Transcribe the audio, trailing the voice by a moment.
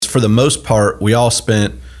for the most part, we all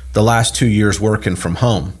spent the last 2 years working from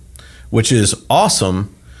home, which is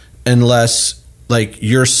awesome unless like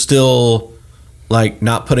you're still like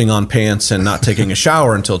not putting on pants and not taking a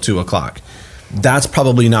shower until 2 o'clock. That's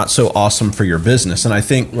probably not so awesome for your business. And I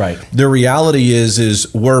think the reality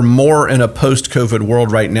is we're more in a post-COVID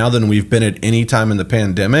world right now than we've been at any time in the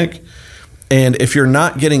pandemic. And if you're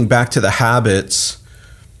not getting back to the habits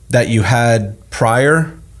that you had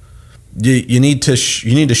prior, you need to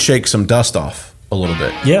shake some dust off a little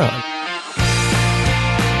bit. Yeah.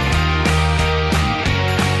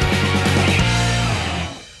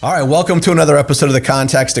 All right, welcome to another episode of the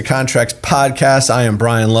Contacts to Contracts podcast. I am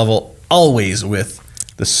Brian Lovell, always with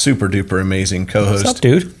the super duper amazing co-host. What's up,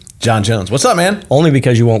 dude? John Jones. What's up, man? Only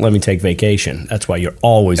because you won't let me take vacation. That's why you're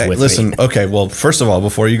always with me. Listen, okay, well, first of all,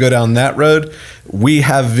 before you go down that road, we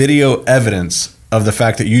have video evidence of the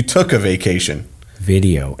fact that you took a vacation.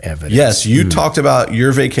 Video evidence. Yes, you talked about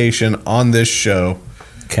your vacation on this show.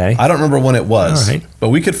 Okay. I don't remember when it was, all right, but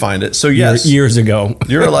we could find it. So yes, years ago.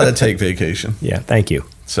 You're allowed to take vacation. Yeah, thank you.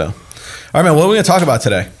 So, all right, man, what are we going to talk about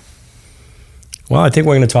today? Well, I think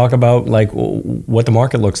we're going to talk about like what the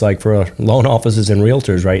market looks like for loan offices and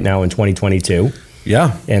realtors right now in 2022.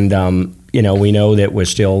 Yeah. And, we know that we're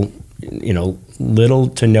still, little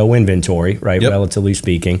to no inventory, right? Yep. Relatively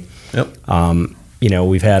speaking. Yep.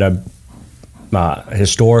 We've had a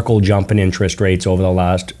historical jump in interest rates over the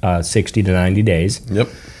last 60 to 90 days. Yep.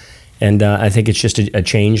 And I think it's just a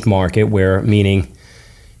changed market where, meaning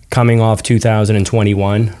coming off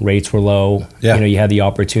 2021, rates were low. Yeah. You had the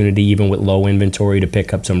opportunity, even with low inventory, to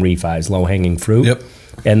pick up some refis, low-hanging fruit. Yep.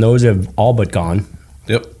 And those have all but gone.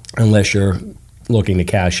 Yep. Unless you're looking to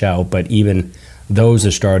cash out. But even those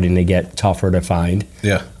are starting to get tougher to find.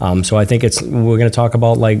 Yeah. So I think we're going to talk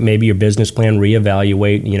about like maybe your business plan,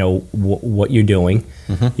 reevaluate, what you're doing,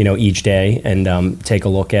 each day, and take a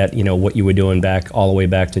look at, what you were doing all the way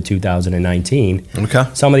back to 2019. Okay.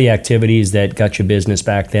 Some of the activities that got your business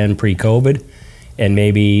back then pre-COVID, and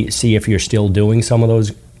maybe see if you're still doing some of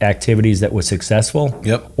those activities that were successful.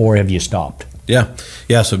 Yep. Or have you stopped? Yeah.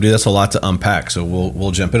 So dude, that's a lot to unpack. So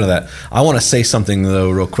we'll jump into that. I want to say something though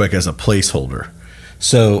real quick as a placeholder.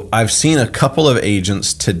 So I've seen a couple of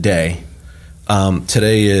agents today.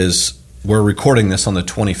 We're recording this on the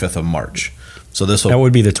 25th of March. So that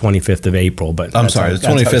would be the 25th of April, but I'm sorry, the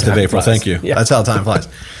 25th of April. Flies. Thank you. Yeah. That's how time flies.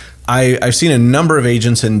 I've seen a number of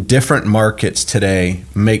agents in different markets today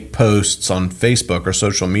make posts on Facebook or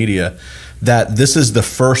social media that this is the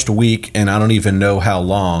first week, and I don't even know how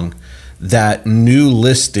long, that new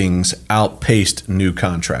listings outpaced new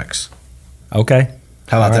contracts. Okay.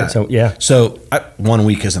 How about that? So, yeah. So 1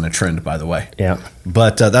 week isn't a trend, by the way. Yeah.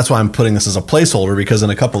 But that's why I'm putting this as a placeholder, because in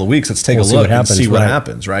a couple of weeks, let's take a look and see what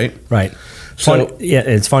happens, right? Right. So yeah,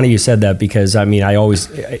 it's funny you said that, because I always,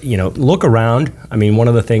 look around. One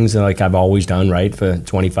of the things that like I've always done, right, for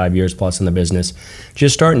 25 years plus in the business,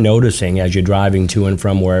 just start noticing as you're driving to and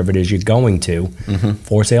from wherever it is you're going to,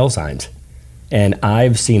 for sale signs. And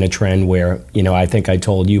I've seen a trend where, I think I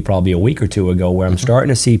told you probably a week or two ago, where I'm starting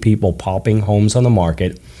to see people popping homes on the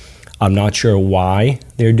market. I'm not sure why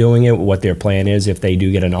they're doing it, what their plan is if they do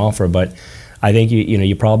get an offer, but I think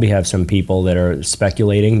you probably have some people that are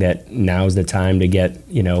speculating that now's the time to get,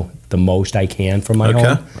 the most I can for my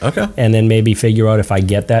home. Okay. And then maybe figure out if I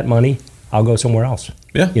get that money, I'll go somewhere else.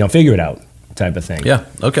 Yeah. Figure it out type of thing. Yeah.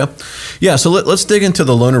 Okay. Yeah. So let's dig into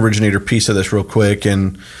the loan originator piece of this real quick.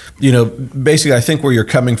 And, basically I think where you're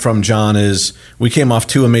coming from, John, is we came off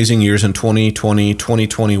 2 amazing years in 2020,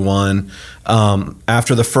 2021.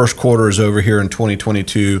 After the first quarter is over here in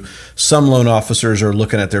 2022, some loan officers are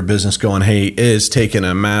looking at their business going, hey, it's taken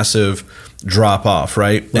a massive drop off,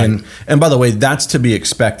 right? And by the way, that's to be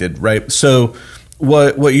expected, right? So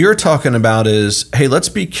what you're talking about is, hey, let's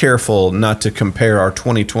be careful not to compare our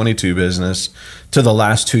 2022 business to the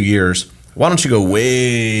last 2 years. Why don't you go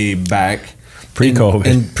way back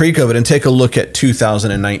pre-COVID and take a look at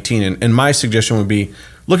 2019? And my suggestion would be,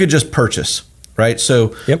 look at just purchase, right? So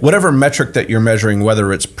whatever metric that you're measuring,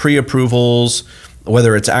 whether it's pre-approvals,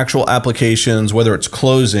 whether it's actual applications, whether it's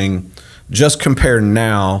closing, just compare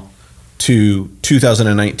now to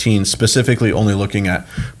 2019, specifically only looking at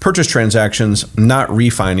purchase transactions, not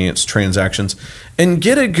refinance transactions, and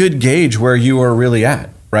get a good gauge where you are really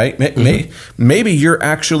at, right? Maybe you're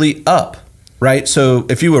actually up, right? So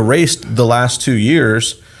if you erased the last 2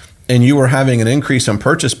 years and you were having an increase in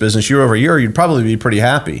purchase business year over year, you'd probably be pretty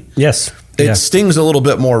happy. Yes. It stings a little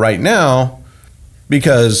bit more right now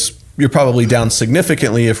because you're probably down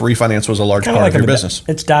significantly if refinance was a large part of your business.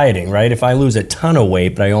 It's dieting, right? If I lose a ton of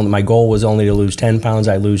weight, but my goal was only to lose 10 pounds,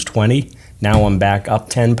 I lose 20. Now I'm back up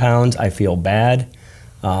 10 pounds. I feel bad.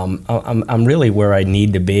 I'm really where I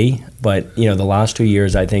need to be. But the last 2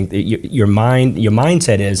 years, I think that your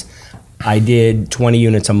mindset is, I did 20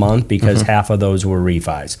 units a month because half of those were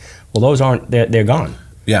refis. Well, those aren't. They're gone.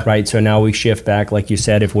 Yeah. Right. So now we shift back, like you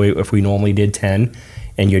said. If we normally did 10,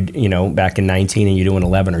 and you're back in 19, and you're doing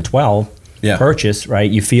 11 or 12 purchase, right?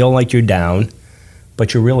 You feel like you're down,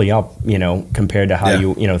 but you're really up, compared to how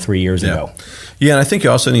you 3 years ago. Yeah, and I think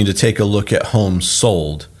you also need to take a look at homes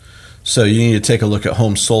sold. So you need to take a look at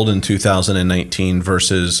homes sold in 2019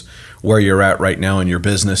 versus where you're at right now in your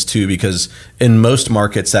business too, because in most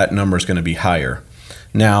markets that number is going to be higher.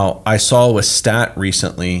 Now, I saw a stat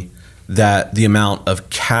recently that the amount of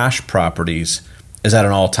cash properties is at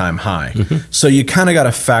an all-time high. So you kind of got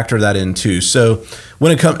to factor that in too. So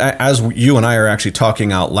when it comes, as you and I are actually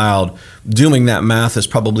talking out loud, doing that math is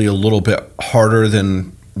probably a little bit harder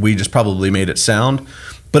than we just probably made it sound,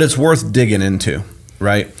 but it's worth digging into,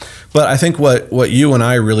 right? But I think what you and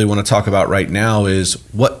I really want to talk about right now is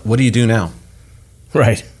what do you do now?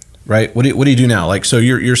 Right. Right. What do you do now? Like, so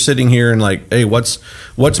you're sitting here and like, hey, what's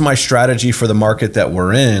my strategy for the market that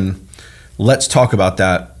we're in? Let's talk about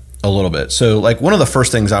that a little bit. So like one of the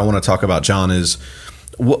first things I want to talk about, John, is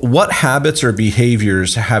what habits or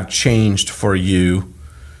behaviors have changed for you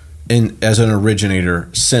as an originator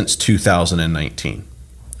since 2019.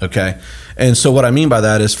 Okay. And so what I mean by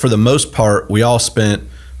that is, for the most part, we all spent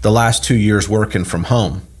the last 2 years working from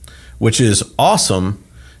home, which is awesome,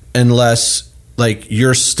 unless like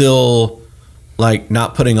you're still like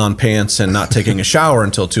not putting on pants and not taking a shower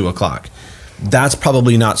until 2:00. That's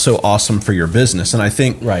probably not so awesome for your business. And I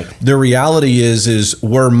think the reality is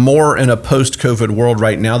we're more in a post-COVID world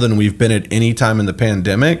right now than we've been at any time in the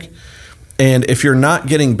pandemic. And if you're not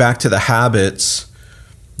getting back to the habits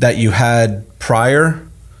that you had prior,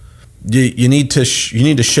 you need to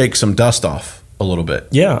shake some dust off a little bit.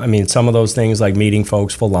 Yeah, I mean, some of those things like meeting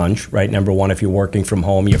folks for lunch, right? Number one, if you're working from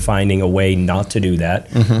home, you're finding a way not to do that.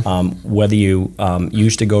 Whether you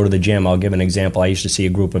used to go to the gym, I'll give an example. I used to see a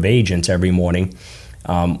group of agents every morning,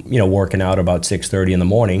 working out about 6:30 in the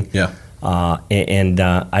morning. Yeah. And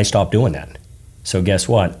I stopped doing that. So guess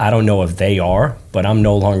what? I don't know if they are, but I'm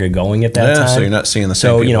no longer going at that time. So you're not seeing the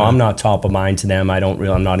same people. So, I'm not top of mind to them.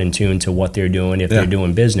 I'm not in tune to what they're doing if they're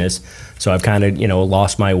doing business. So I've kind of,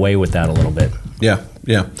 lost my way with that a little bit. Yeah.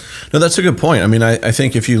 No, that's a good point. I mean, I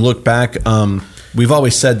think if you look back, we've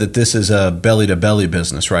always said that this is a belly-to-belly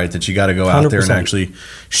business, right? That you got to go out 100%. There and actually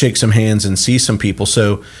shake some hands and see some people.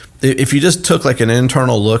 So if you just took like an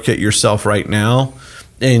internal look at yourself right now,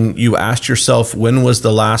 and you asked yourself, when was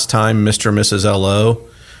the last time Mr. and Mrs. LO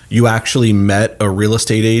you actually met a real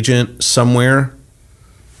estate agent somewhere?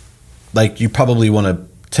 Like, you probably want to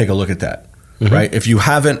take a look at that, right? If you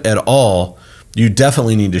haven't at all, you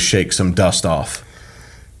definitely need to shake some dust off.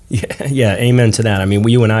 Yeah, amen to that. I mean,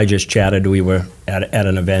 you and I just chatted. We were at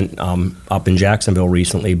an event up in Jacksonville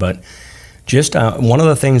recently, but just one of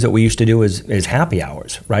the things that we used to do is happy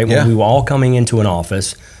hours, right? When we were all coming into an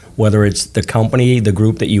office, whether it's the company, the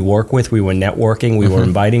group that you work with, we were networking, we were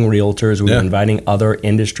inviting realtors, we were inviting other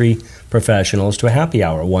industry professionals to a happy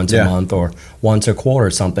hour once a month or once a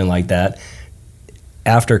quarter, something like that.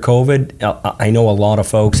 After COVID, I know a lot of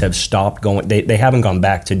folks have stopped going. They haven't gone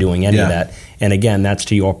back to doing any of that. And again, that's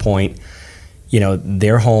to your point.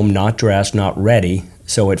 They're home, not dressed, not ready.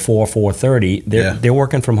 So at 4:30, they're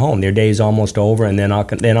working from home. Their day's almost over, and they're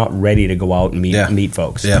not ready to go out and meet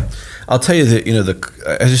folks. Yeah, I'll tell you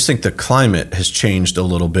that I just think the climate has changed a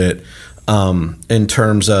little bit in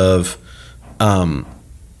terms of that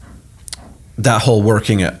whole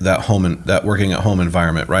working at home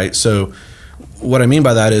environment, right? So what I mean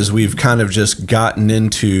by that is we've kind of just gotten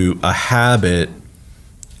into a habit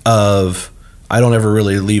of, I don't ever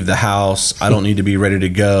really leave the house. I don't need to be ready to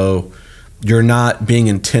go. You're not being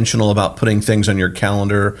intentional about putting things on your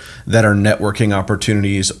calendar that are networking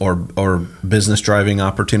opportunities or business driving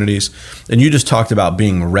opportunities. And you just talked about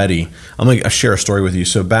being ready. I'm going to share a story with you.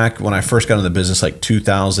 So back when I first got into the business, like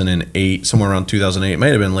 2008, somewhere around 2008, it may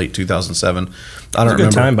have been late 2007. I don't remember.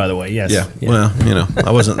 Good time, by the way. Yes. Yeah. Well, I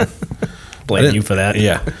wasn't. Blame you for that.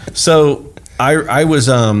 Yeah. So I was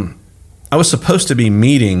supposed to be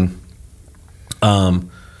meeting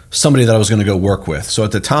somebody that I was going to go work with. So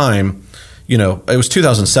at the time, it was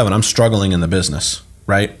 2007. I'm struggling in the business,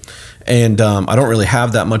 right? And I don't really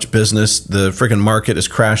have that much business. The freaking market is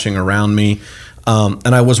crashing around me.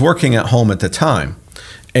 And I was working at home at the time.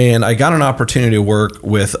 And I got an opportunity to work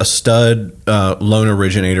with a stud loan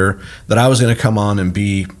originator that I was going to come on and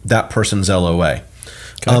be that person's LOA.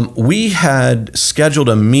 Okay. We had scheduled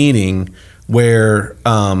a meeting where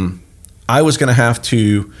I was going to have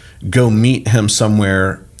to go meet him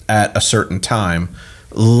somewhere at a certain time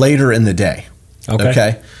later in the day.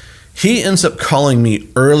 Okay. He ends up calling me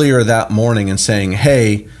earlier that morning and saying,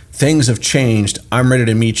 hey, things have changed. I'm ready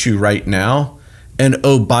to meet you right now. And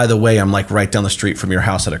oh, by the way, I'm like right down the street from your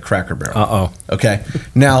house at a Cracker Barrel. Okay.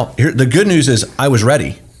 Now, the good news is I was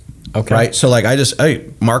ready. Okay. Right. So like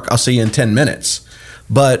hey, Mark, I'll see you in 10 minutes.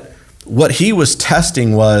 But what he was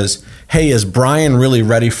testing was, hey, is Brian really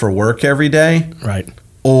ready for work every day? Right.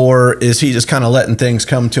 Or is he just kind of letting things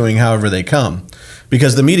come to him however they come?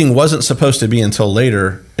 Because the meeting wasn't supposed to be until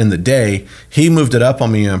later in the day. He moved it up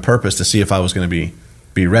on me on purpose to see if I was going to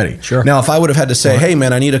be ready. Sure. Now, if I would have had to say, hey,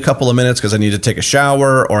 man, I need a couple of minutes because I need to take a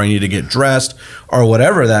shower or I need to get dressed or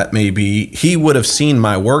whatever that may be, he would have seen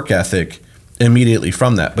my work ethic immediately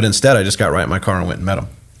from that. But instead, I just got right in my car and went and met him.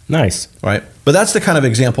 Nice. Right. But that's the kind of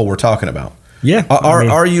example we're talking about. Yeah.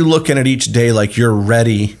 Are you looking at each day like you're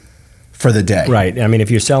ready for the day? Right. I mean,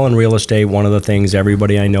 if you're selling real estate, one of the things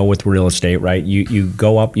everybody I know with real estate, right, you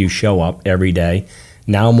go up, you show up every day.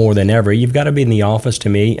 Now more than ever, you've got to be in the office to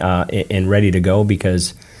me and ready to go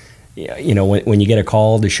because, you know, when you get a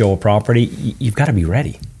call to show a property, you've got to be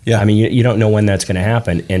ready. Yeah. I mean, you don't know when that's going to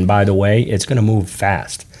happen. And by the way, it's going to move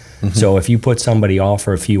fast. Mm-hmm. So if you put somebody off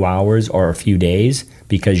for a few hours or a few days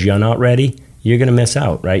because you're not ready, you're going to miss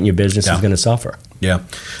out, right? And your business is going to suffer. Yeah.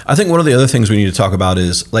 I think one of the other things we need to talk about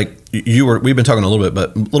is like we've been talking a little bit,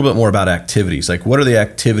 but a little bit more about activities. Like what are the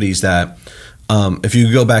activities that, if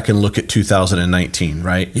you go back and look at 2019,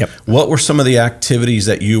 right? Yep. What were some of the activities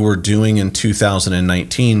that you were doing in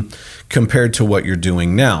 2019 compared to what you're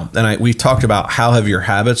doing now? And we talked about how have your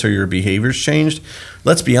habits or your behaviors changed.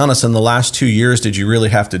 Let's be honest, in the last 2 years, did you really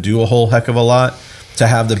have to do a whole heck of a lot to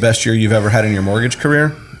have the best year you've ever had in your mortgage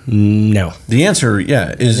career? No. The answer,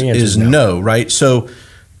 is no, right? So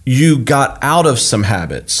you got out of some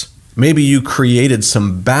habits. Maybe you created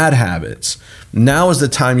some bad habits. Now is the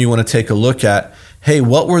time you want to take a look at, hey,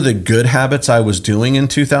 what were the good habits I was doing in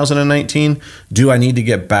 2019? Do I need to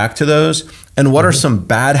get back to those? And what are some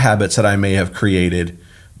bad habits that I may have created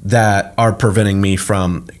that are preventing me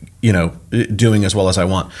from, doing as well as I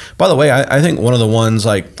want? By the way, I think one of the ones,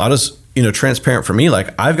 like, I'll just, transparent for me,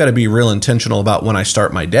 like, I've got to be real intentional about when I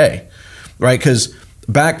start my day, right? Because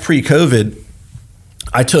back pre-COVID,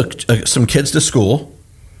 I took some kids to school,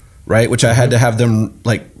 right? Which I had to have them,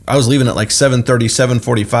 like, I was leaving at like 7:30,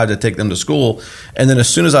 7:45 to take them to school. And then as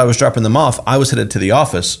soon as I was dropping them off, I was headed to the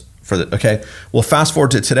office okay. Well, fast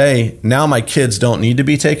forward to today, now my kids don't need to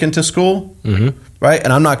be taken to school, right?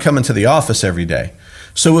 And I'm not coming to the office every day.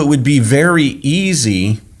 So it would be very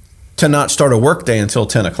easy to not start a work day until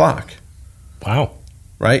 10 o'clock. Wow.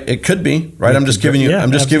 Right? It could be, right? I'm just giving you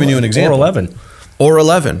an example. Or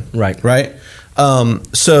 11. Right. Right?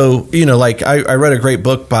 So, like I read a great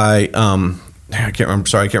book by, I can't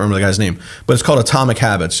remember the guy's name, but it's called Atomic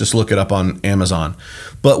Habits. Just look it up on Amazon.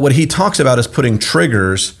 But what he talks about is putting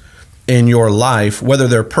triggers in your life, whether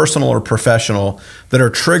they're personal or professional, that are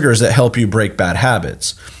triggers that help you break bad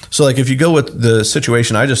habits. So like if you go with the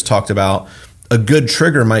situation I just talked about, a good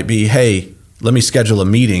trigger might be, hey, let me schedule a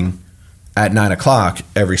meeting at 9 o'clock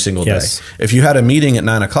every single day. If you had a meeting at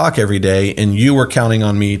 9 o'clock every day and you were counting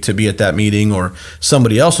on me to be at that meeting, or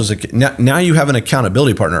somebody else was, now you have an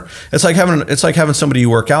accountability partner. It's like having somebody you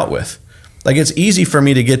work out with. Like, it's easy for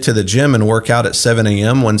me to get to the gym and work out at 7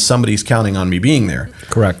 a.m. when somebody's counting on me being there.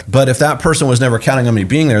 Correct. But if that person was never counting on me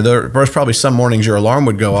being there was probably some mornings your alarm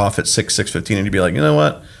would go off at 6:15 and you'd be like, you know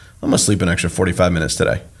what? I'm going to sleep an extra 45 minutes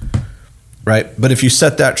today. Right? But if you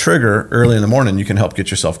set that trigger early in the morning, you can help get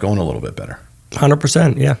yourself going a little bit better.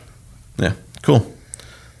 100%, yeah. Yeah, cool.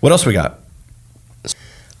 What else we got?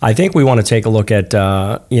 I think we want to take a look at,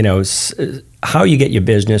 how you get your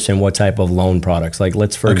business and what type of loan products. Like,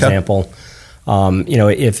 let's, for example,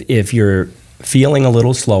 if you're feeling a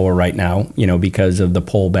little slower right now, because of the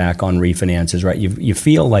pullback on refinances, right? You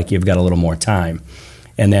feel like you've got a little more time.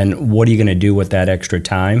 And then what are you going to do with that extra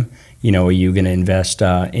time? Are you going to invest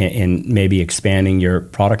in maybe expanding your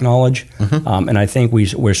product knowledge? And I think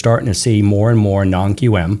we're starting to see more and more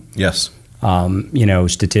non-QM. Yes.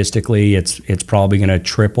 Statistically, it's probably going to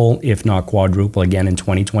triple, if not quadruple, again in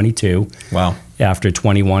 2022. Wow. After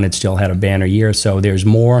 21, it still had a banner year. So there's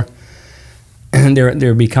more.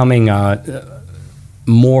 They're becoming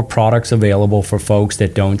more products available for folks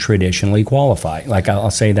that don't traditionally qualify. Like, I'll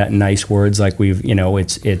say that in nice words. Like,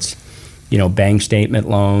 it's bank statement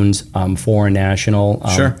loans, foreign national,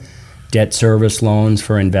 debt service loans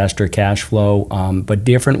for investor cash flow, but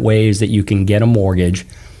different ways that you can get a mortgage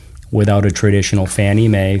without a traditional Fannie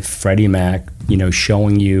Mae, Freddie Mac,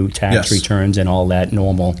 showing you tax returns and all that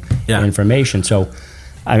normal information. So,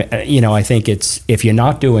 I think if you're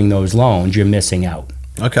not doing those loans, you're missing out.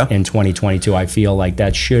 Okay. In 2022, I feel like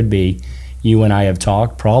that should be, you and I have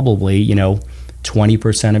talked, probably,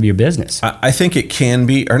 20% of your business. I think it can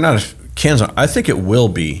be, or not, I think it will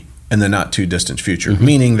be in the not too distant future,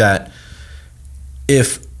 meaning that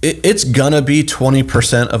if it's going to be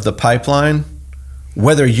 20% of the pipeline,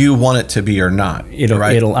 whether you want it to be or not.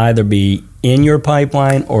 It'll either be in your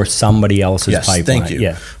pipeline or somebody else's pipeline. Thank you.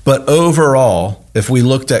 Yeah. But overall, if we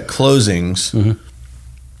looked at closings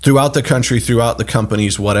throughout the country, throughout the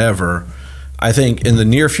companies, whatever, I think in the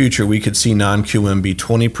near future, we could see non-QM be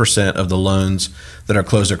 20% of the loans that are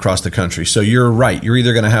closed across the country. So you're right. You're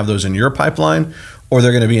either going to have those in your pipeline or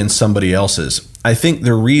they're going to be in somebody else's. I think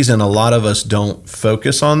the reason a lot of us don't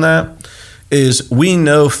focus on that is we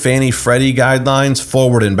know Fannie Freddie guidelines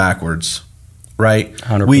forward and backwards, right?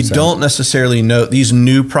 100%. We don't necessarily know these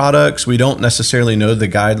new products. We don't necessarily know the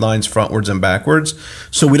guidelines frontwards and backwards.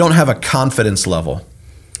 So we don't have a confidence level.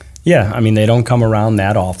 Yeah, I mean, they don't come around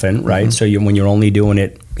that often, right? So when you're only doing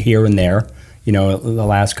it here and there, the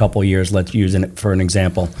last couple of years, let's use it for an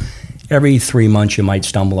example. Every 3 months, you might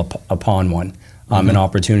stumble upon one, an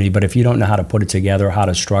opportunity. But if you don't know how to put it together, how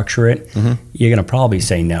to structure it, you're going to probably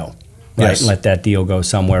say no, right? Yes. And let that deal go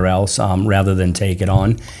somewhere else rather than take it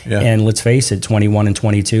on. Yeah. And let's face it, 21 and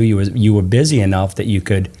 22, you were busy enough that you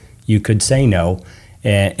could say no.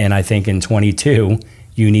 And I think in 22,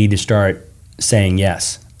 you need to start saying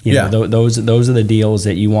yes. Those are the deals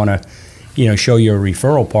that you want to, show your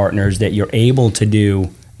referral partners that you're able to do,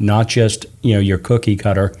 not just, your cookie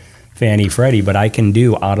cutter Fannie Freddie, but I can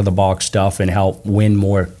do out of the box stuff and help win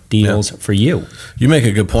more deals for you. You make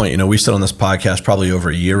a good point. We said on this podcast probably over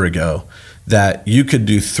a year ago that you could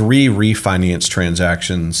do 3 refinance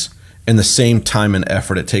transactions in the same time and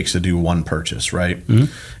effort it takes to do one purchase, right?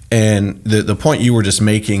 And the point you were just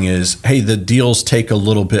making is, hey, the deals take a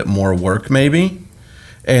little bit more work maybe.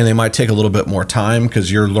 And they might take a little bit more time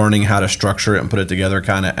because you're learning how to structure it and put it together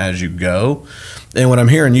kind of as you go. And what I'm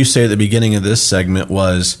hearing you say at the beginning of this segment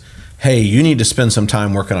was, hey, you need to spend some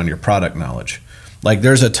time working on your product knowledge. Like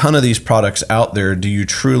there's a ton of these products out there. Do you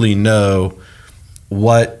truly know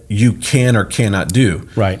what you can or cannot do?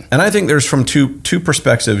 Right. And I think there's from two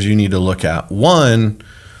perspectives you need to look at. One,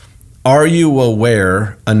 are you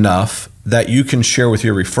aware enough that you can share with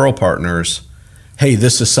your referral partners, hey,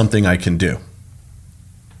 this is something I can do?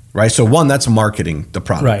 Right. So one, that's marketing the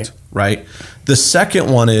product. Right. The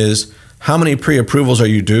second one is how many pre-approvals are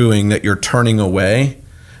you doing that you're turning away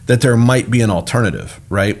that there might be an alternative.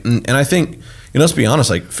 Right. And I think, let's be honest,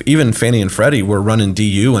 like even Fannie and Freddie, we're running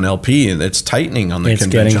DU and LP and it's tightening on the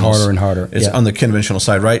conventional. It's getting harder and harder. It's on the conventional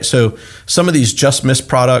side. Right. So some of these just missed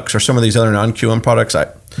products or some of these other non-QM products, I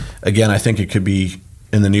think it could be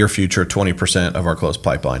in the near future 20% of our closed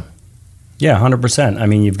pipeline. Yeah, 100%. I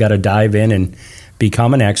mean, you've got to dive in and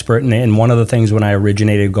become an expert. And one of the things when I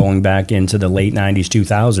originated going back into the late 90s,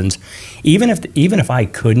 2000s, even if I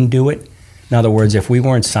couldn't do it, in other words, if we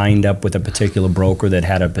weren't signed up with a particular broker that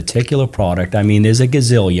had a particular product, I mean, there's a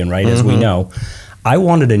gazillion, right, as we know. I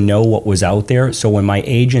wanted to know what was out there. So when my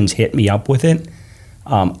agents hit me up with it,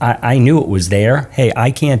 I knew it was there. Hey,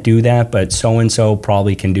 I can't do that, but so-and-so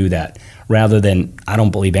probably can do that. Rather than, I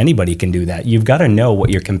don't believe anybody can do that. You've got to know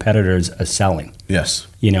what your competitors are selling. Yes.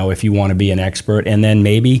 If you want to be an expert, and then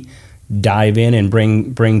maybe dive in and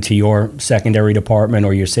bring to your secondary department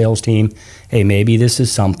or your sales team, hey, maybe this is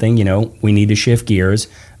something, we need to shift gears.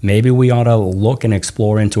 Maybe we ought to look and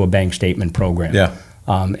explore into a bank statement program. Yeah.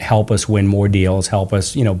 Help us win more deals, help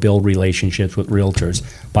us, build relationships with realtors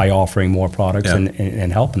by offering more products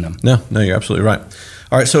and helping them. No, you're absolutely right.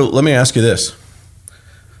 All right, so let me ask you this.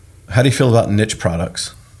 How do you feel about niche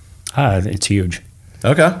products? It's huge.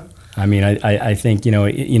 Okay. I mean, I think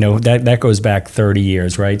that goes back 30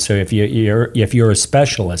 years, right? So if you're a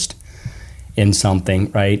specialist in something,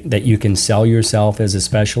 right, that you can sell yourself as a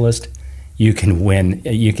specialist, you can win.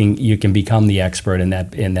 You can become the expert in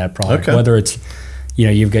that product. Okay. Whether it's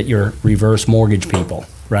you've got your reverse mortgage people,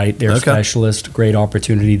 right? They're specialists, great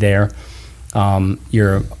opportunity there.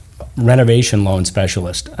 Your renovation loan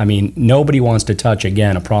specialist. I mean, nobody wants to touch,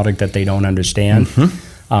 again, a product that they don't understand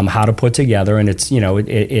how to put together. And it's,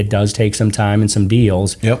 it does take some time and some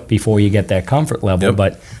deals before you get that comfort level.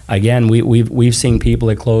 But again, we've seen people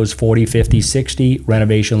that close 40, 50, 60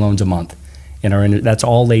 renovation loans a month. And that's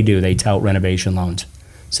all they do. They tout renovation loans.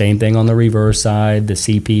 Same thing on the reverse side, the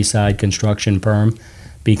CP side, construction perm.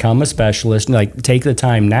 Become a specialist. Like, take the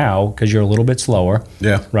time now because you're a little bit slower,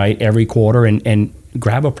 right? Every quarter and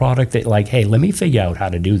grab a product that, like, hey, let me figure out how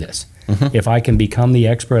to do this. If I can become the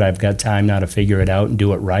expert, I've got time now to figure it out and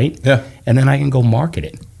do it right. And then I can go market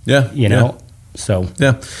it. So.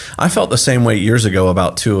 I felt the same way years ago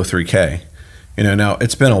about 203K. Now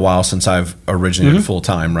it's been a while since I've originated full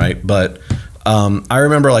time, right? But I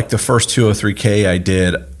remember like the first 203K I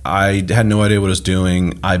did, I had no idea what I was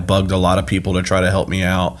doing. I bugged a lot of people to try to help me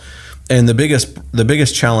out. And the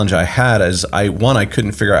biggest challenge I had is I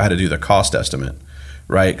couldn't figure out how to do the cost estimate,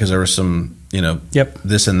 right? Because there was some,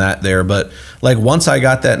 this and that there. But like once I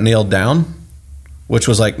got that nailed down, which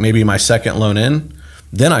was like maybe my second loan in,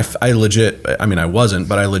 then I legit, I mean, I wasn't,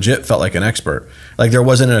 but I legit felt like an expert. Like there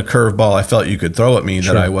wasn't a curveball I felt you could throw at me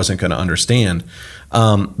that I wasn't going to understand.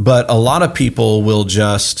 But a lot of people will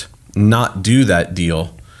just not do that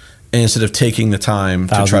deal instead of taking the time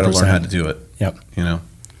to try to learn how to do it. Yep.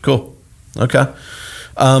 Cool. Okay.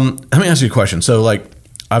 Let me ask you a question. So like,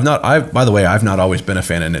 by the way, I've not always been a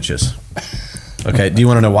fan of niches. Okay. Do you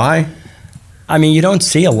want to know why? I mean, you don't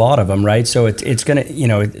see a lot of them, right? So it's going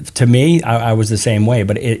to, to me, I was the same way,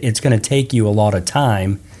 but it's going to take you a lot of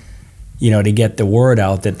time, to get the word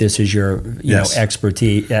out that this is your,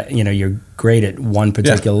 expertise, you're great at one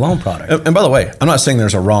particular loan product. And by the way, I'm not saying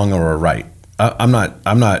there's a wrong or a right. I'm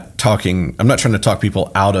not trying to talk people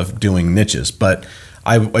out of doing niches, but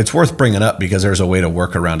it's worth bringing up because there's a way to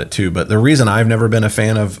work around it too. But the reason I've never been a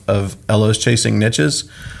fan of LOs chasing niches,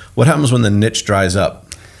 what happens when the niche dries up?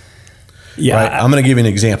 Yeah, right? I'm going to give you an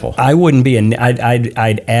example. I wouldn't be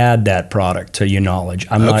I'd add that product to your knowledge.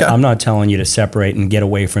 I'm not telling you to separate and get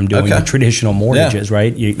away from doing the traditional mortgages,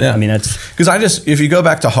 right? I mean, that's because if you go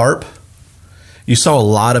back to HARP, you saw a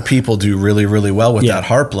lot of people do really, really well with that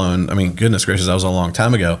HARP loan. I mean, goodness gracious, that was a long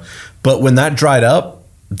time ago. But when that dried up,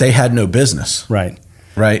 they had no business. Right.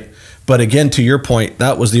 But again, to your point,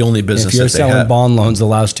 that was the only business that they had. If you're selling bond loans the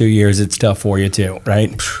last 2 years, it's tough for you too,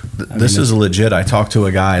 right? This is legit. I talked to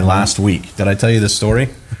a guy last week. Did I tell you this story?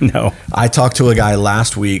 No. I talked to a guy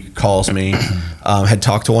last week, calls me, had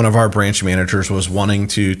talked to one of our branch managers, was wanting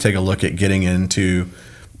to take a look at getting into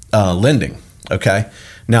lending. Okay.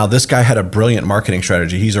 Now, this guy had a brilliant marketing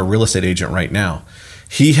strategy. He's a real estate agent right now.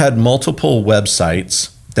 He had multiple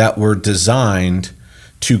websites that were designed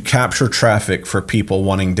to capture traffic for people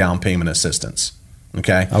wanting down payment assistance.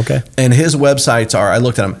 Okay. And his websites I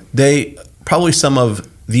looked at them, they probably some of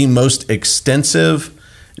the most extensive,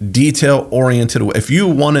 detail-oriented. If you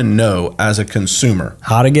want to know as a consumer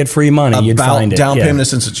how to get free money, you'd find it. Down payment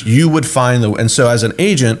assistance, you would find and so as an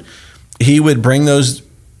agent, he would bring those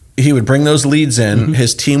leads in,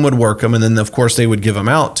 his team would work them, and then of course they would give them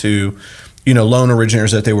out to loan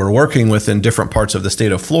originators that they were working with in different parts of the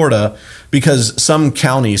state of Florida, because some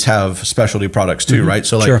counties have specialty products too, right?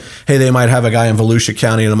 So like, hey, they might have a guy in Volusia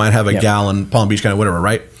County, they might have a gal in Palm Beach County, whatever,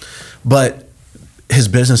 right? But his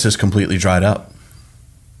business is completely dried up,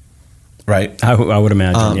 right? I would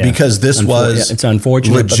imagine, because this it's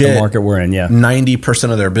unfortunate, legit, but the market we're in,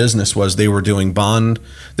 90% of their business was they were doing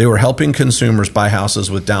they were helping consumers buy houses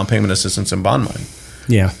with down payment assistance and bond money.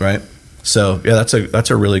 Yeah. Right? So that's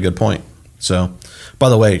a really good point. So, by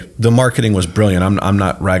the way, the marketing was brilliant. I'm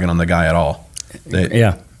not ragging on the guy at all. They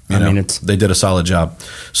did a solid job.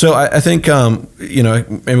 So I think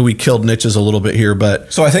maybe we killed niches a little bit here,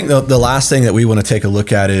 but so I think the last thing that we want to take a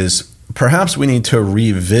look at is perhaps we need to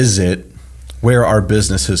revisit where our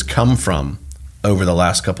business has come from over the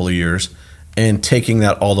last couple of years and taking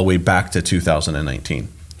that all the way back to 2019.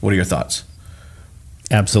 What are your thoughts?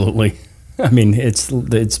 Absolutely. I mean,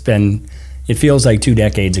 it feels like 2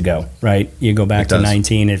 decades ago, right? You go back to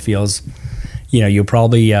 19, it feels, you'll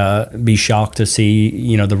probably be shocked to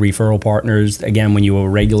see, the referral partners, again, when you were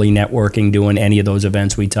regularly networking, doing any of those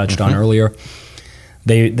events we touched on earlier,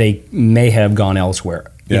 they may have gone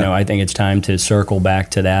elsewhere. I think it's time to circle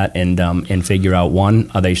back to that and figure out, one,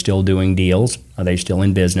 are they still doing deals? Are they still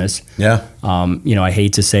in business? Yeah. I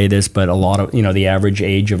hate to say this, but a lot of, the average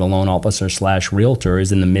age of a loan officer / realtor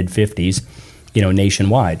is in the mid 50s,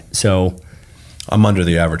 nationwide. So I'm under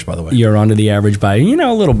the average, by the way. You're under the average by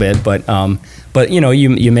a little bit, but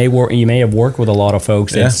you may have worked with a lot of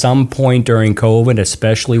folks at some point during COVID,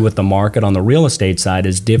 especially with the market on the real estate side,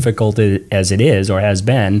 as difficult as it is or has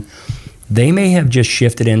been. They may have just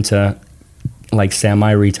shifted into like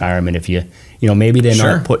semi-retirement. If maybe they're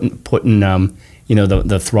not putting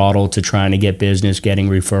the throttle to trying to get business, getting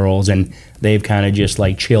referrals, and they've kind of just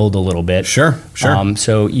like chilled a little bit. Sure.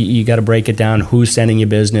 So you got to break it down. Who's sending you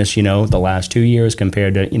business? The last 2 years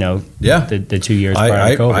compared to the 2 years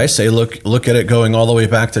prior to COVID. I say look at it going all the way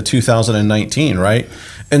back to 2019, right?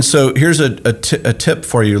 And so here's a tip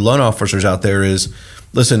for you loan officers out there is,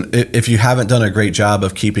 listen, if you haven't done a great job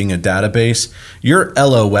of keeping a database, your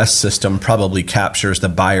LOS system probably captures the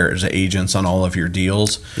buyer's agents on all of your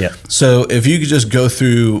deals. Yeah. So if you could just go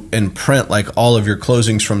through and print like all of your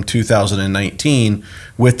closings from 2019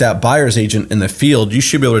 with that buyer's agent in the field, you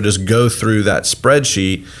should be able to just go through that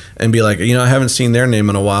spreadsheet and be like, I haven't seen their name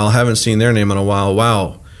in a while.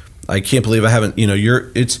 Wow. I can't believe I haven't,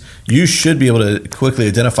 you should be able to quickly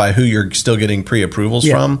identify who you're still getting pre-approvals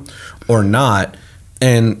from or not.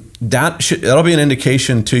 And that'll be an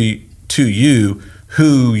indication to you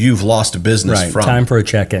who you've lost business from. Time for a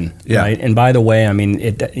check-in. Yeah. Right. And by the way, I mean,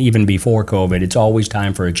 even before COVID, it's always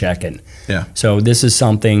time for a check-in. Yeah. So this is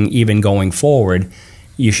something, even going forward,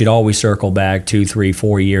 you should always circle back 2, 3,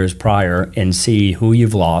 4 years prior and see who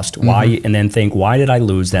you've lost, why, and then think, why did I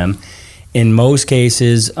lose them? In most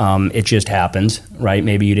cases, it just happens, right?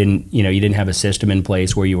 Maybe you didn't have a system in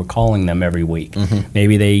place where you were calling them every week.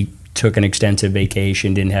 Maybe they took an extensive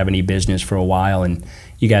vacation, didn't have any business for a while, and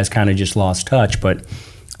you guys kind of just lost touch. But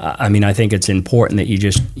I mean, I think it's important that you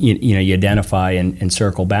just you identify and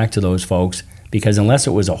circle back to those folks, because unless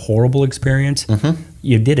it was a horrible experience,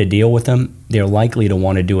 you did a deal with them, they're likely to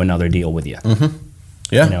want to do another deal with you.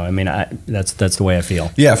 Yeah. I mean, that's the way I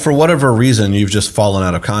feel. Yeah, for whatever reason, you've just fallen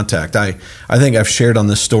out of contact. I think I've shared on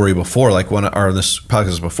this story before, this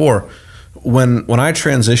podcast before, when I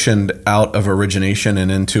transitioned out of origination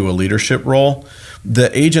and into a leadership role,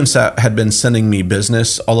 the agents that had been sending me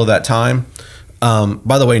business all of that time,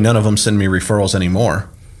 by the way, none of them send me referrals anymore.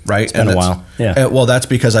 Right. It's been a while. Yeah. Well, that's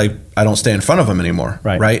because I don't stay in front of them anymore.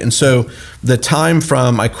 Right. And so the time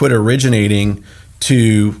from I quit originating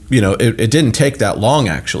to, it didn't take that long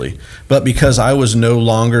actually, but because I was no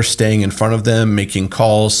longer staying in front of them, making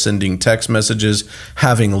calls, sending text messages,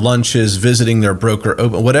 having lunches, visiting their broker,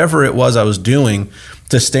 whatever it was I was doing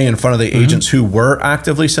to stay in front of the agents who were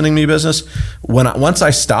actively sending me business. Once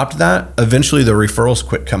I stopped that, eventually the referrals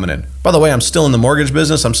quit coming in. By the way, I'm still in the mortgage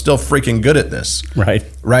business. I'm still freaking good at this.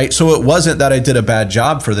 Right. So it wasn't that I did a bad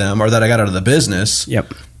job for them or that I got out of the business.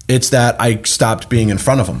 Yep. It's that I stopped being in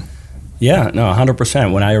front of them. Yeah, no,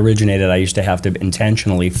 100%. When I originated, I used to have to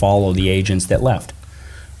intentionally follow the agents that left,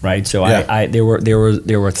 right? So there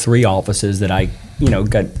were 3 offices that I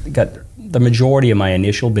got the majority of my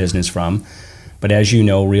initial business from. But as you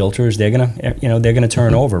know, realtors, they're gonna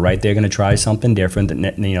turn over, right? They're gonna try something different than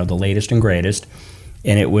the latest and greatest.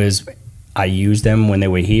 And I used them when they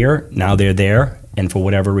were here. Now they're there, and for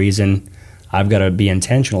whatever reason, I've got to be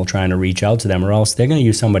intentional trying to reach out to them, or else they're gonna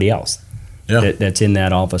use somebody else. Yeah. That's in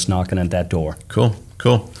that office knocking at that door. Cool.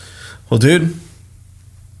 Well, dude,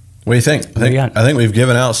 what do you think? I think we've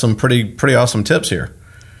given out some pretty awesome tips here.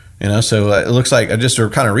 So it looks like, just to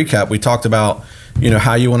kind of recap, we talked about,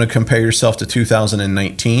 how you want to compare yourself to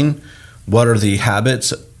 2019. What are the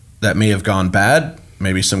habits that may have gone bad?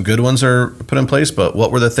 Maybe some good ones are put in place, but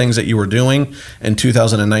what were the things that you were doing in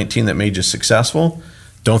 2019 that made you successful?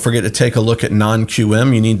 Don't forget to take a look at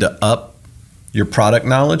non-QM. You need to up your product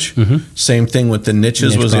knowledge. Same thing with the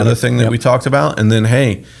niches was the other thing that we talked about. And then,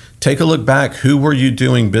 hey, take a look back. Who were you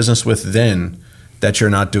doing business with then that you're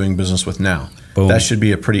not doing business with now? Boom. That should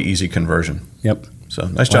be a pretty easy conversion. Yep. So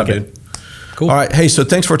nice job, dude. Cool. All right. Hey, so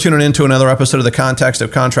thanks for tuning in to another episode of the Context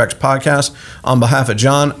of Contracts podcast. On behalf of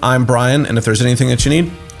John, I'm Brian. And if there's anything that you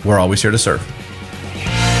need, we're always here to serve.